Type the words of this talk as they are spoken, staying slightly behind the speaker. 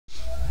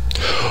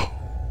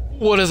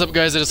What is up,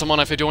 guys? It is Simon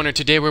F51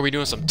 today where we're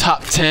doing some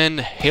top 10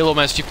 Halo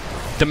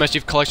the Master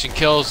Chief Collection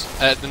kills.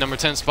 At the number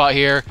 10 spot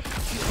here,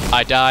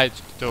 I died,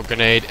 throw a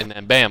grenade, and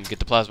then bam, get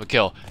the plasma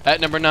kill. At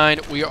number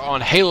 9, we are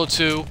on Halo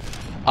 2,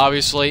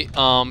 obviously,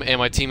 and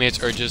my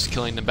teammates are just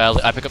killing them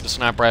badly. I pick up the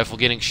sniper rifle,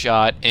 getting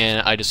shot,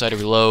 and I decide to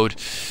reload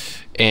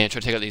and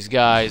try to take out these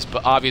guys,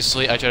 but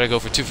obviously I try to go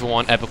for 2 for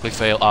 1, epically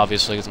fail,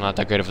 obviously, because I'm not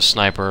that great of a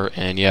sniper,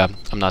 and yeah,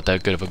 I'm not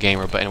that good of a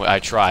gamer, but anyway, I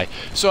try.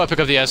 So I pick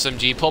up the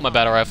SMG, pull my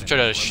battle rifle, try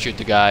to shoot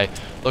the guy,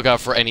 look out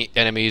for any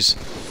enemies.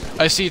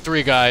 I see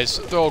 3 guys,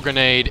 throw a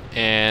grenade,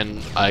 and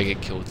I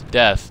get killed to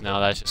death. Now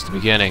that's just the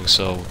beginning,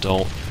 so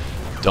don't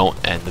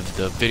end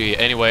the video.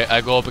 Anyway, I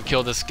go up and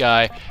kill this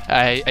guy.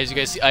 As you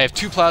guys see, I have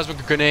 2 plasma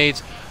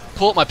grenades,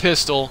 pull up my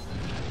pistol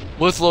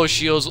with low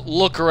shields,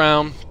 look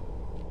around,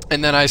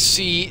 and then I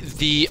see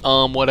the,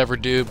 whatever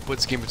dude,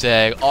 puts gamer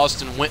tag,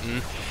 Austin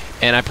Winton,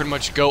 and I pretty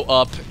much go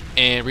up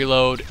and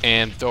reload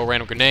and throw a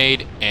random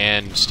grenade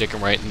and stick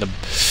him right in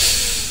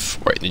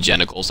the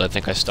genitals. I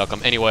think I stuck him.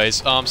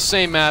 Anyways,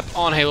 same map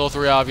on Halo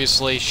 3,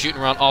 obviously,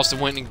 shooting around Austin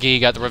Winton. He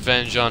got the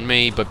revenge on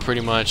me, but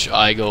pretty much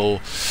I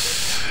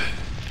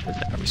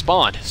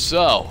respawn.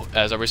 So,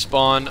 as I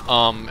respawn,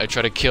 I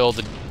try to kill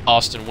the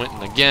Austin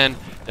Winton again,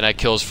 then I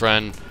kill his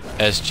friend,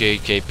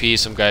 SJKP,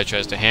 some guy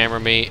tries to hammer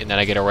me, and then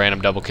I get a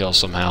random double kill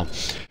somehow.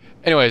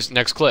 Anyways,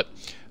 next clip.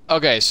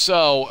 Okay,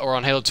 so we're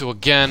on Halo 2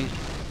 again.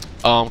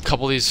 Some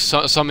of these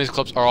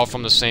clips are all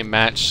from the same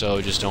match,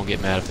 so just don't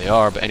get mad if they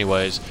are. But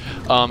anyways,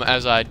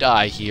 as I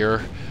die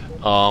here,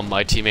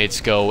 my teammates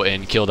go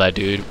and kill that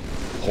dude,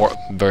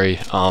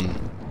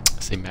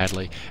 say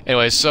madly.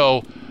 Anyways,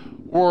 so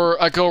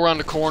I go around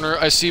the corner.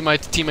 I see my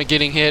teammate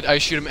getting hit. I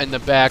shoot him in the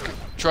back,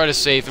 try to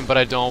save him, but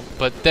I don't.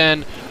 But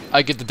then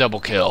I get the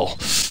double kill.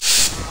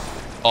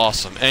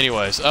 Awesome.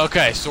 Anyways,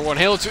 okay, so we're on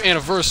Halo 2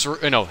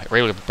 Anniversary. No,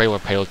 regular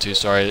Halo 2.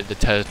 Sorry,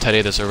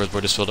 today the servers were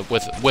just filled up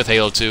with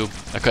Halo 2.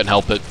 I couldn't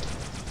help it.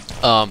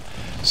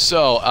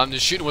 So I'm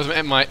just shooting with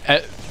my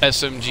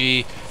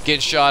SMG,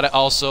 getting shot at.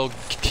 Also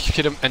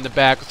hit him in the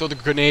back. Throw the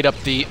grenade up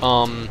the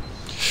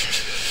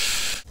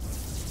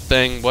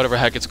thing, whatever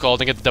heck it's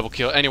called, and get the double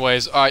kill.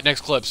 Anyways, all right, next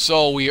clip.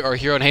 So we are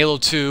here on Halo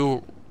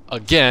 2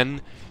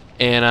 again,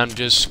 and I'm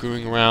just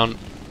screwing around.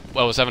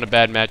 Well, I was having a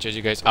bad match, as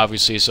you guys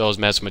obviously saw. I was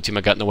mad, so my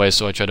teammate got in the way,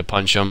 so I tried to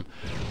punch him.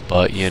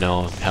 But, you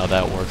know how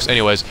that works.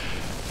 Anyways,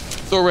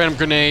 throw a random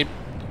grenade,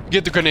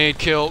 get the grenade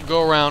kill,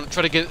 go around,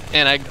 try to get,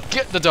 and I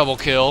get the double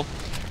kill,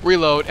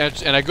 reload,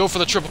 and I go for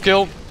the triple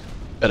kill,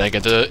 and I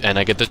get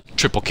the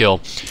triple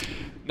kill.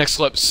 Next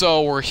clip.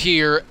 So we're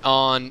here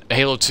on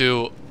Halo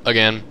 2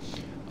 again.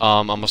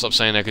 I'm gonna stop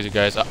saying that because you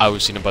guys, I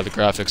was seeing it by the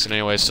graphics. And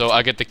anyway, so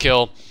I get the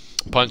kill,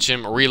 punch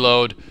him,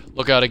 reload.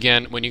 Look out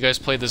again. When you guys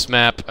play this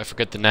map, I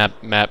forget the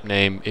map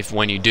name.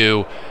 When you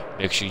do,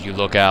 make sure you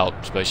look out.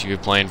 Especially if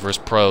you're playing versus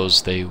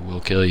pros, they will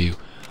kill you.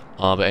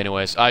 But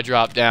anyways, I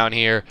drop down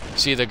here,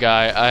 see the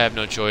guy. I have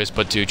no choice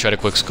but to try to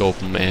quick scope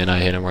him, and I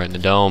hit him right in the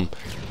dome.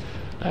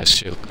 Nice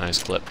shoot,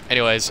 nice clip.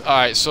 Anyways, all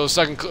right. So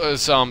second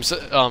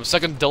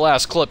to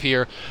last clip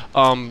here,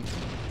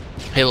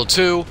 Halo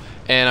 2,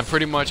 and I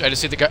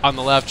just see the guy on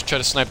the left, try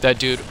to snipe that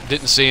dude.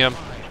 Didn't see him.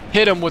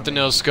 Hit him with the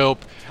no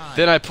scope.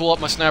 Then I pull up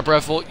my sniper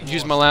rifle,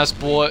 use my last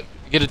bullet,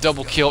 get a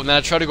double kill, and then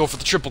I try to go for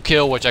the triple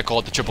kill, which I call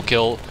it the triple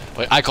kill.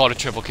 I call it a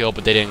triple kill,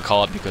 but they didn't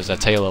call it because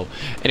that's Halo.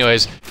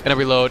 Anyways, and I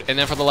reload, and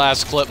then for the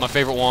last clip, my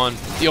favorite one,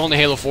 the only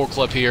Halo 4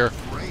 clip here.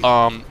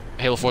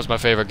 Halo 4 is my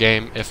favorite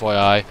game,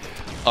 FYI.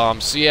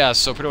 So yeah,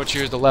 so pretty much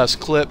here's the last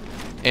clip,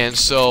 and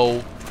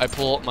so I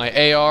pull up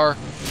my AR,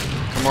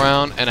 come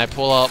around, and I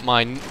pull out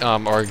my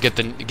or get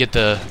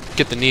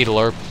the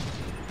needler,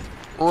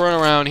 run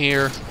around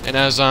here, and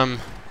as I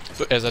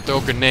throw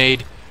a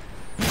grenade,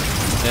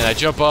 and I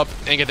jump up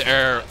and get the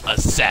air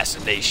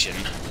assassination.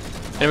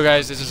 Anyway,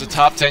 guys, this is the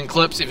top 10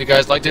 clips. If you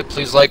guys liked it,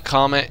 please like,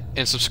 comment,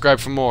 and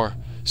subscribe for more.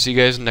 See you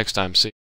guys next time. See you.